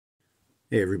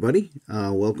Hey everybody,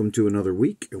 welcome to another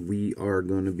week. We are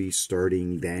going to be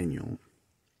starting Daniel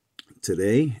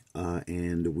today,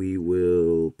 and we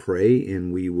will pray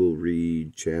and we will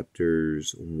read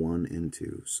chapters 1 and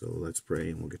 2. So let's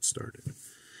pray and we'll get started.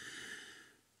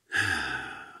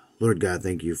 Lord God,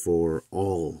 thank you for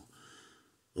all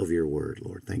of your word,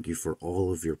 Lord. Thank you for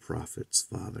all of your prophets,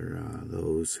 Father,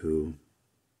 those who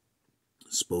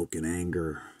spoke in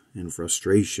anger and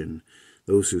frustration,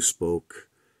 those who spoke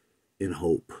in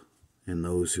hope, and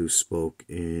those who spoke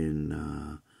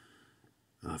in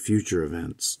future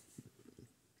events.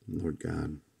 Lord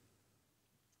God,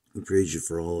 we praise you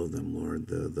for all of them, Lord,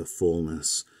 the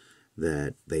fullness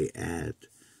that they add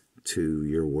to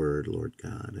your word, Lord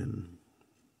God, and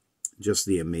just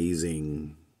the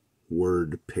amazing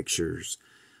word pictures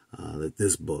that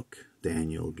this book,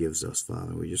 Daniel, gives us,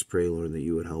 Father. We just pray, Lord, that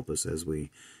you would help us as we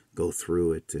go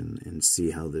through it and see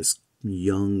how this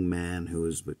young man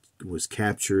who was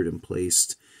captured and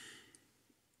placed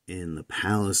in the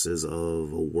palaces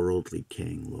of a worldly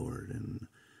king, Lord, and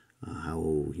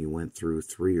how he went through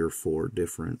 3 or 4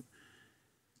 different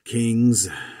kings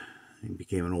and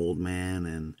became an old man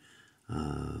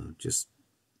and just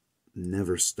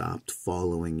never stopped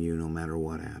following you no matter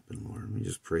what happened, Lord. We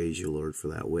just praise you, Lord, for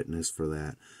that witness, for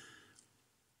that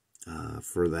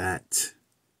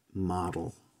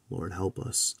model. Lord, help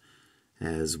us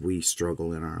as we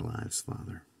struggle in our lives,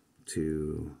 Father,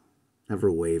 to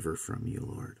never waver from you,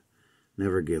 Lord.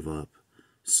 Never give up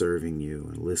serving you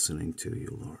and listening to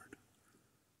you, Lord.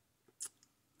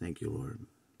 Thank you, Lord.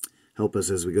 Help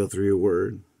us as we go through your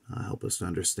word. Help us to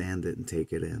understand it and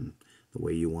take it in the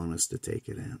way you want us to take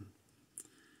it in.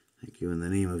 Thank you in the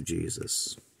name of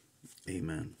Jesus.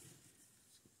 Amen.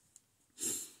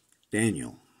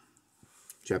 Daniel,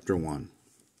 chapter 1.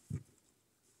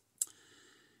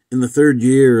 In the 3rd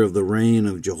year of the reign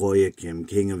of Jehoiakim,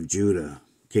 king of Judah,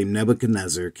 came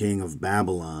Nebuchadnezzar, king of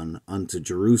Babylon, unto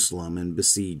Jerusalem, and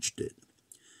besieged it.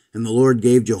 And the Lord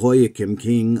gave Jehoiakim,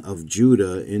 king of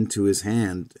Judah, into his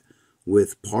hand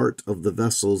with part of the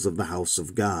vessels of the house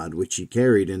of God, which he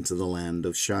carried into the land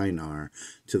of Shinar,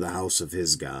 to the house of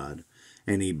his God.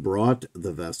 And he brought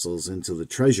the vessels into the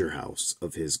treasure house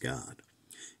of his God.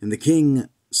 And the king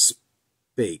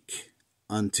spake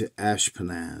unto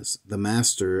Ashpenaz, the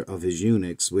master of his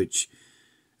eunuchs,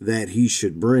 that he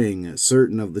should bring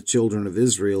certain of the children of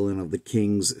Israel, and of the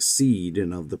king's seed,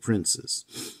 and of the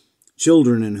princes,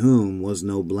 children in whom was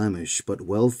no blemish, but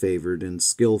well-favored and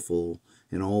skillful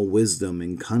in all wisdom,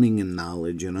 and cunning and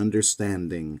knowledge, and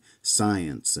understanding,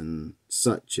 science, and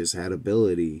such as had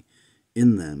ability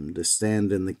in them to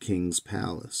stand in the king's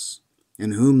palace,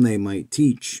 and whom they might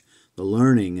teach the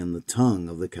learning and the tongue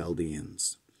of the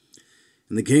Chaldeans.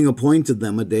 And the king appointed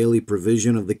them a daily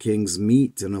provision of the king's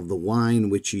meat and of the wine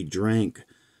which he drank,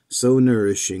 so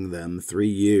nourishing them 3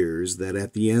 years, that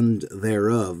at the end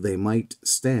thereof they might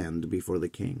stand before the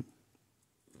king.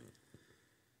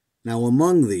 Now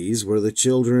among these were the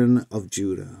children of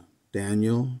Judah,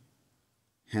 Daniel,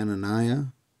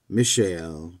 Hananiah,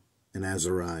 Mishael, and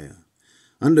Azariah,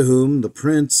 unto whom the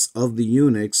prince of the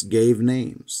eunuchs gave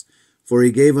names. For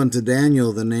he gave unto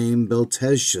Daniel the name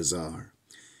Belteshazzar,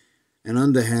 and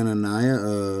unto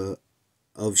Hananiah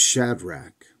of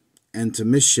Shadrach, and to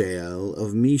Mishael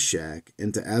of Meshach,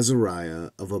 and to Azariah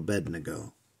of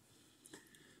Abednego.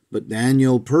 But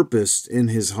Daniel purposed in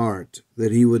his heart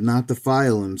that he would not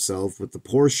defile himself with the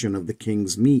portion of the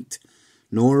king's meat,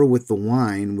 nor with the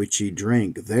wine which he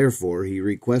drank. Therefore he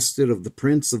requested of the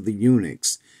prince of the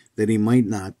eunuchs that he might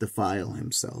not defile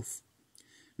himself.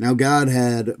 Now God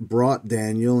had brought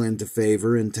Daniel into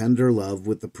favor and tender love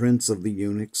with the prince of the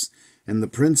eunuchs. And the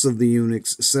prince of the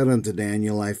eunuchs said unto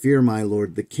Daniel, I fear my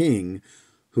lord the king,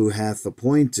 who hath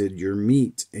appointed your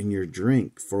meat and your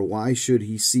drink. For why should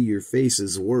he see your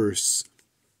faces worse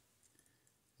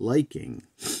liking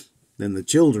than the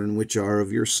children which are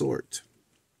of your sort?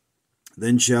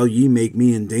 Then shall ye make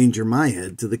me endanger my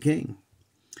head to the king.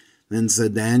 Then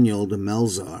said Daniel to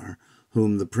Melzar,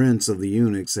 whom the prince of the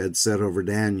eunuchs had set over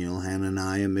Daniel,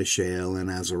 Hananiah, Mishael, and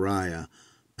Azariah,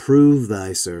 Prove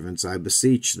thy servants, I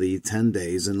beseech thee, 10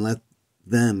 days, and let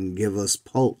them give us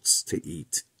pulse to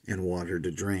eat and water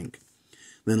to drink.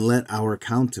 Then let our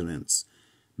countenance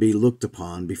be looked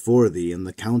upon before thee, and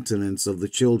the countenance of the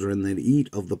children that eat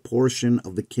of the portion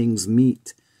of the king's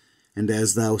meat, and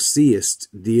as thou seest,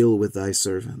 deal with thy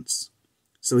servants.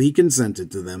 So he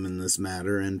consented to them in this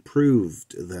matter, and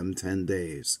proved them 10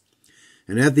 days.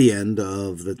 And at the end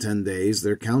of the 10 days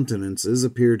their countenances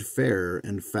appeared fairer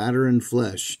and fatter in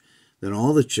flesh than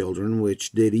all the children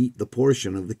which did eat the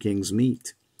portion of the king's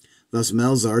meat. Thus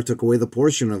Melzar took away the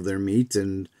portion of their meat,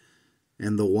 and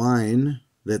and the wine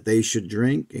that they should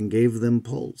drink, and gave them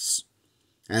pulse.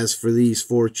 As for these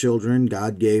 4 children,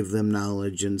 God gave them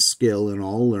knowledge and skill in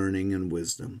all learning and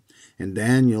wisdom, and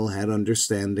Daniel had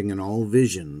understanding in all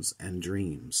visions and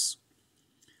dreams.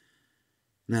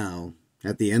 Now,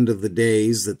 at the end of the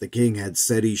days that the king had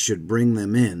said he should bring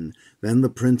them in, then the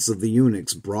prince of the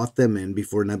eunuchs brought them in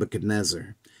before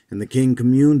Nebuchadnezzar, and the king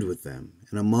communed with them,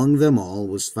 and among them all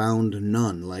was found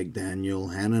none like Daniel,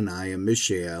 Hananiah,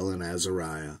 Mishael, and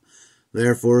Azariah.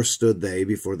 Therefore stood they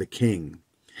before the king,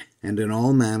 and in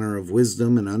all manner of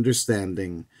wisdom and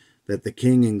understanding that the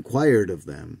king inquired of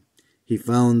them, he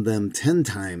found them 10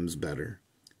 times better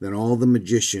than all the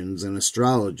magicians and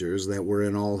astrologers that were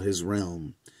in all his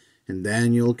realm. And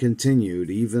Daniel continued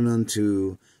even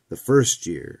unto the 1st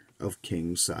year of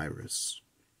King Cyrus.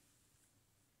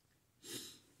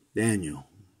 Daniel,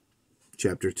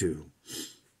 chapter 2.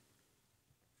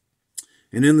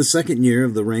 And in the 2nd year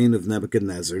of the reign of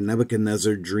Nebuchadnezzar,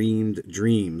 Nebuchadnezzar dreamed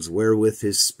dreams, wherewith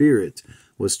his spirit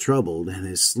was troubled, and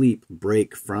his sleep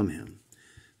brake from him.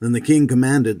 Then the king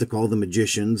commanded to call the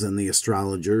magicians, and the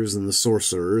astrologers, and the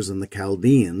sorcerers, and the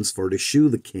Chaldeans, for to shew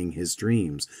the king his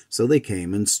dreams. So they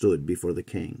came and stood before the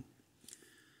king.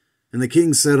 And the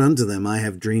king said unto them, I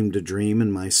have dreamed a dream,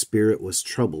 and my spirit was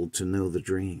troubled to know the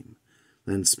dream.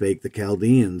 Then spake the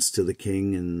Chaldeans to the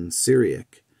king in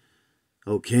Syriac,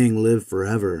 O king, live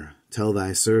forever. Tell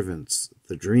thy servants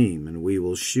the dream, and we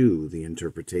will shew the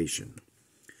interpretation.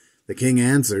 The king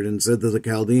answered and said to the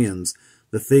Chaldeans,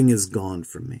 The thing is gone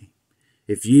from me.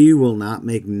 If ye will not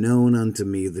make known unto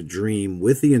me the dream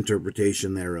with the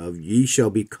interpretation thereof, ye shall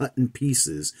be cut in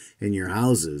pieces, and your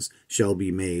houses shall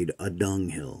be made a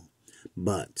dunghill.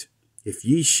 But if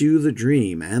ye shew the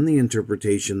dream and the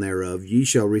interpretation thereof, ye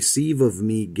shall receive of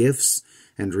me gifts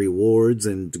and rewards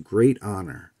and great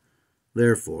honor.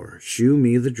 Therefore shew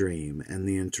me the dream and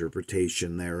the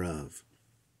interpretation thereof.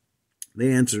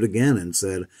 They answered again and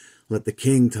said, Let the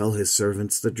king tell his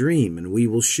servants the dream, and we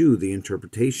will shew the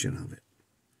interpretation of it.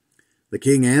 The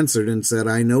king answered and said,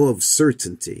 I know of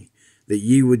certainty that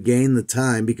ye would gain the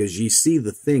time, because ye see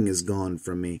the thing is gone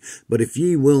from me. But if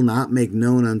ye will not make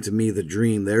known unto me the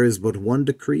dream, there is but one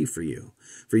decree for you.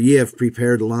 For ye have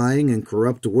prepared lying and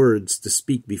corrupt words to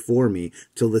speak before me,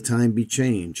 till the time be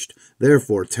changed.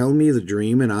 Therefore tell me the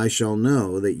dream, and I shall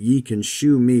know that ye can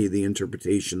shew me the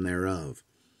interpretation thereof.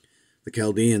 The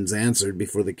Chaldeans answered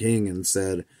before the king and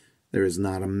said, There is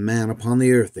not a man upon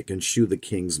the earth that can shew the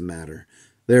king's matter.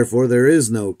 Therefore there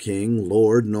is no king,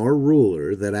 lord, nor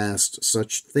ruler that asked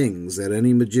such things at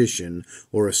any magician,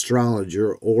 or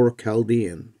astrologer, or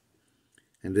Chaldean.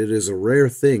 And it is a rare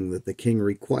thing that the king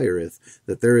requireth,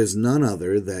 that there is none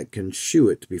other that can shew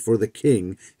it before the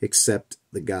king except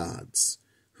the gods,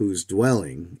 whose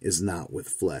dwelling is not with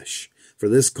flesh. For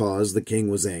this cause the king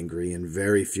was angry and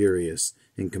very furious,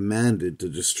 and commanded to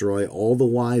destroy all the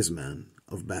wise men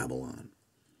of Babylon.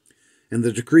 And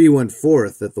the decree went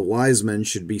forth that the wise men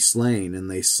should be slain,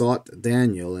 and they sought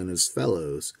Daniel and his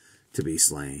fellows to be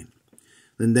slain.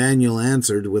 Then Daniel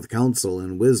answered with counsel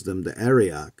and wisdom to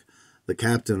Arioch, the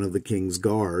captain of the king's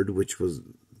guard, which was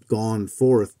gone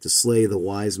forth to slay the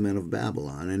wise men of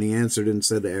Babylon. And he answered and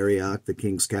said to Arioch, the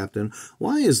king's captain,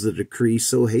 Why is the decree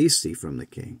so hasty from the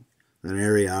king? Then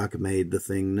Arioch made the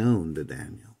thing known to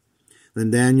Daniel.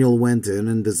 Then Daniel went in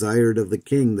and desired of the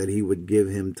king that he would give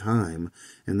him time,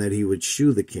 and that he would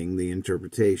shew the king the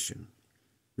interpretation.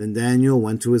 Then Daniel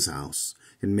went to his house,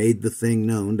 and made the thing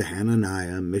known to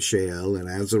Hananiah, Mishael, and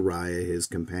Azariah his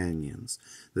companions,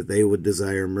 that they would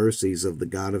desire mercies of the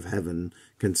God of heaven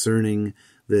concerning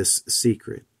this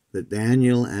secret, that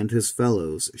Daniel and his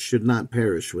fellows should not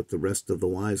perish with the rest of the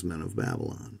wise men of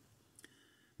Babylon.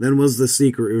 Then was the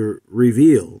secret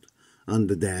revealed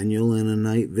unto Daniel in a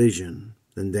night vision.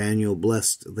 Then Daniel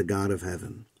blessed the God of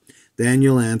heaven.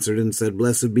 Daniel answered and said,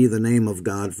 Blessed be the name of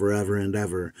God forever and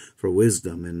ever, for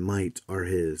wisdom and might are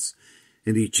his.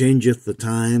 And he changeth the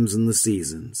times and the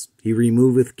seasons. He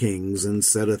removeth kings, and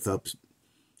setteth up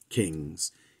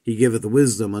kings. He giveth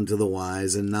wisdom unto the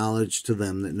wise, and knowledge to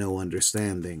them that know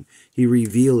understanding. He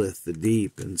revealeth the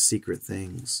deep and secret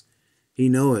things. He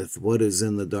knoweth what is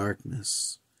in the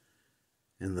darkness,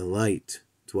 and the light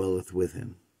dwelleth with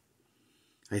him.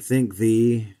 I thank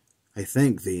thee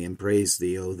and praise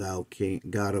thee, O thou King,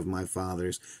 God of my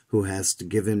fathers, who hast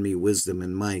given me wisdom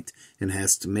and might, and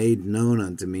hast made known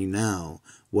unto me now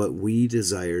what we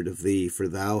desired of thee, for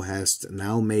thou hast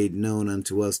now made known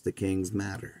unto us the king's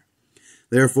matter.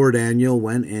 Therefore Daniel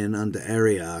went in unto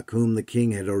Arioch, whom the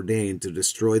king had ordained to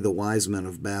destroy the wise men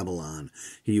of Babylon.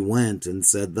 He went and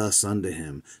said thus unto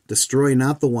him, Destroy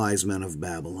not the wise men of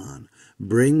Babylon,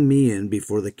 Bring me in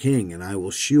before the king, and I will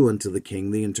shew unto the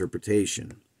king the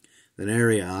interpretation. Then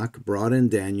Arioch brought in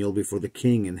Daniel before the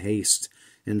king in haste,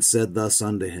 and said thus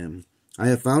unto him, I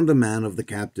have found a man of the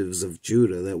captives of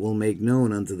Judah that will make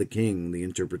known unto the king the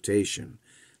interpretation.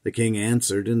 The king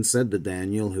answered and said to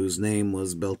Daniel, whose name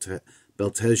was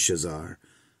Belteshazzar,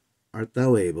 Art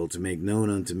thou able to make known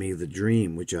unto me the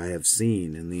dream which I have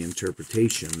seen, and the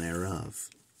interpretation thereof?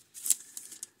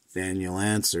 Daniel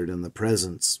answered in the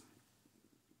presence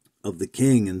of the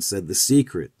king, and said, The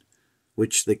secret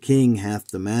which the king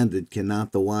hath demanded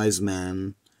cannot the wise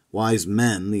men,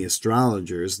 the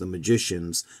astrologers, the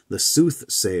magicians, the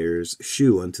soothsayers,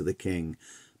 shew unto the king.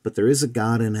 But there is a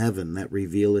God in heaven that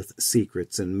revealeth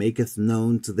secrets, and maketh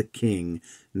known to the king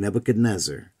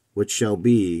Nebuchadnezzar, which shall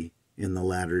be in the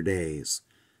latter days.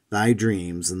 Thy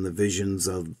dreams and the visions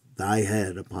of thy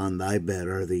head upon thy bed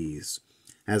are these.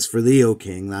 As for thee, O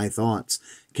king, thy thoughts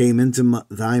came into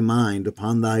thy mind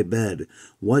upon thy bed,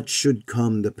 what should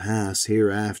come to pass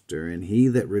hereafter, and he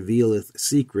that revealeth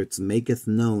secrets maketh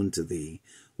known to thee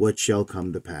what shall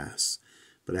come to pass.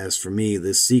 But as for me,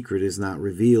 this secret is not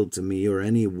revealed to me, or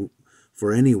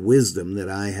for any wisdom that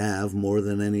I have more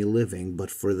than any living,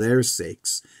 but for their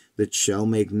sakes that shall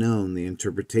make known the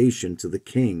interpretation to the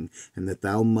king, and that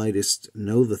thou mightest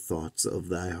know the thoughts of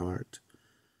thy heart.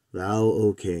 Thou,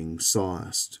 O king,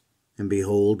 sawest, and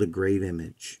behold, a great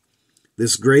image.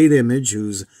 This great image,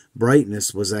 whose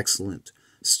brightness was excellent,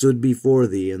 stood before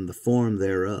thee, and the form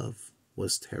thereof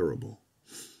was terrible.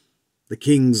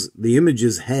 The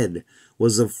image's head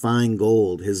was of fine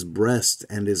gold, his breast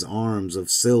and his arms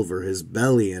of silver, his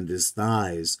belly and his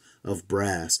thighs of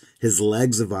brass, his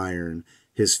legs of iron,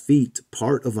 his feet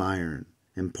part of iron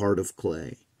and part of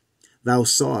clay. Thou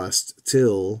sawest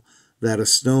till that a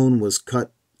stone was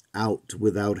cut out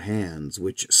without hands,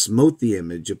 which smote the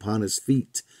image upon his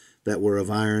feet that were of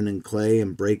iron and clay,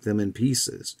 and brake them in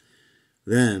pieces.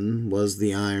 Then was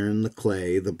the iron, the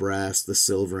clay, the brass, the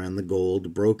silver, and the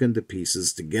gold broken to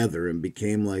pieces together, and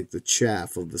became like the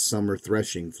chaff of the summer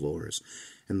threshing floors,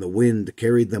 and the wind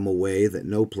carried them away, that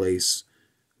no place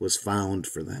was found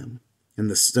for them. And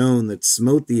the stone that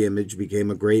smote the image became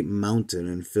a great mountain,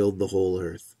 and filled the whole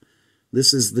earth.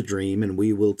 This is the dream, and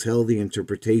we will tell the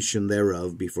interpretation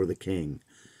thereof before the king.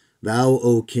 Thou,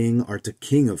 O king, art a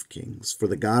king of kings, for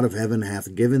the God of heaven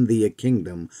hath given thee a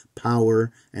kingdom,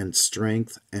 power, and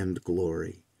strength, and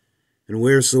glory. And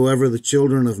wheresoever the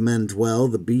children of men dwell,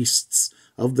 the beasts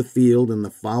of the field and the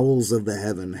fowls of the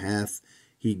heaven hath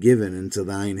he given into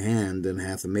thine hand, and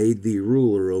hath made thee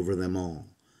ruler over them all.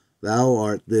 Thou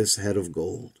art this head of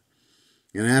gold.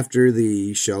 And after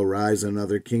thee shall rise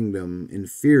another kingdom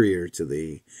inferior to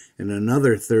thee, and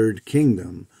another third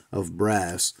kingdom of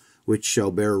brass, which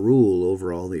shall bear rule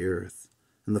over all the earth.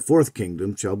 And the fourth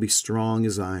kingdom shall be strong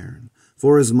as iron.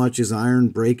 Forasmuch as iron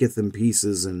breaketh in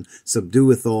pieces, and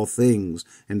subdueth all things,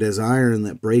 and as iron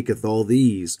that breaketh all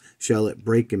these, shall it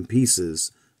break in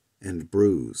pieces, and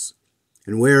bruise.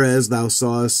 And whereas thou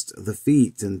sawest the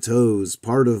feet and toes,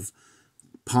 part of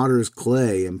potter's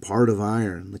clay and part of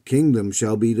iron, the kingdom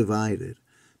shall be divided.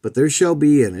 But there shall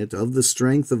be in it of the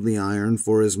strength of the iron,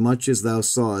 forasmuch as thou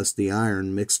sawest the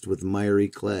iron mixed with miry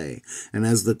clay. And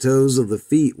as the toes of the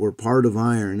feet were part of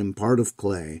iron and part of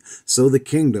clay, so the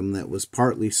kingdom that was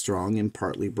partly strong and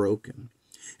partly broken.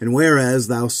 And whereas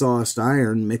thou sawest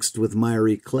iron mixed with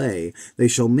miry clay, they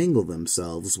shall mingle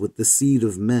themselves with the seed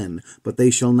of men, but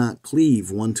they shall not cleave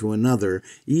one to another,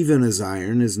 even as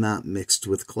iron is not mixed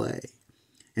with clay.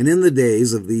 And in the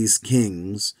days of these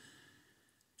kings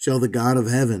shall the God of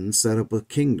heaven set up a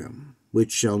kingdom,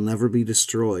 which shall never be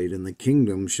destroyed, and the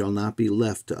kingdom shall not be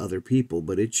left to other people,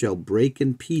 but it shall break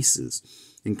in pieces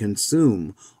and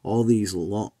consume all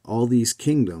these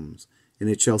kingdoms, and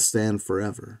it shall stand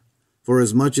forever.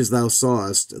 Forasmuch as thou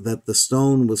sawest that the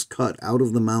stone was cut out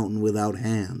of the mountain without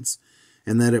hands,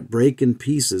 and that it brake in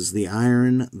pieces the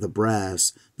iron, the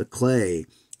brass, the clay,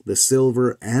 the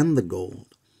silver, and the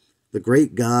gold, the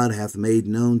great God hath made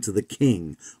known to the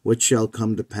king what shall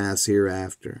come to pass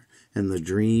hereafter, and the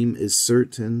dream is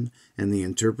certain, and the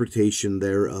interpretation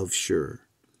thereof sure.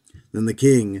 Then the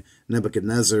king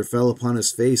Nebuchadnezzar fell upon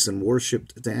his face and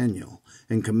worshipped Daniel,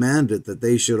 and commanded that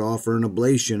they should offer an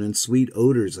oblation and sweet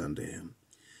odors unto him.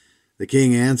 The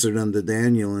king answered unto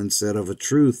Daniel, and said, Of a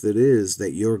truth it is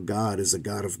that your God is a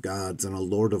God of gods, and a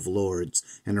Lord of lords,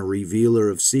 and a revealer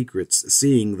of secrets,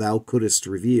 seeing thou couldest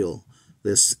reveal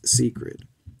this secret.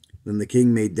 Then the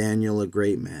king made Daniel a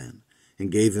great man,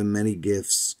 and gave him many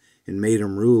gifts, and made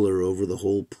him ruler over the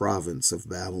whole province of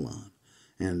Babylon,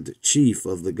 and chief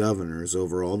of the governors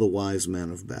over all the wise men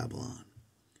of Babylon.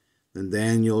 Then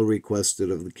Daniel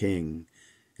requested of the king,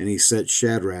 And he set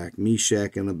Shadrach,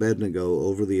 Meshach, and Abednego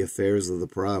over the affairs of the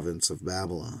province of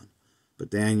Babylon. But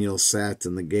Daniel sat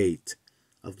in the gate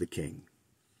of the king.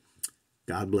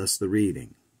 God bless the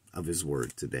reading of his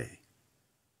word today.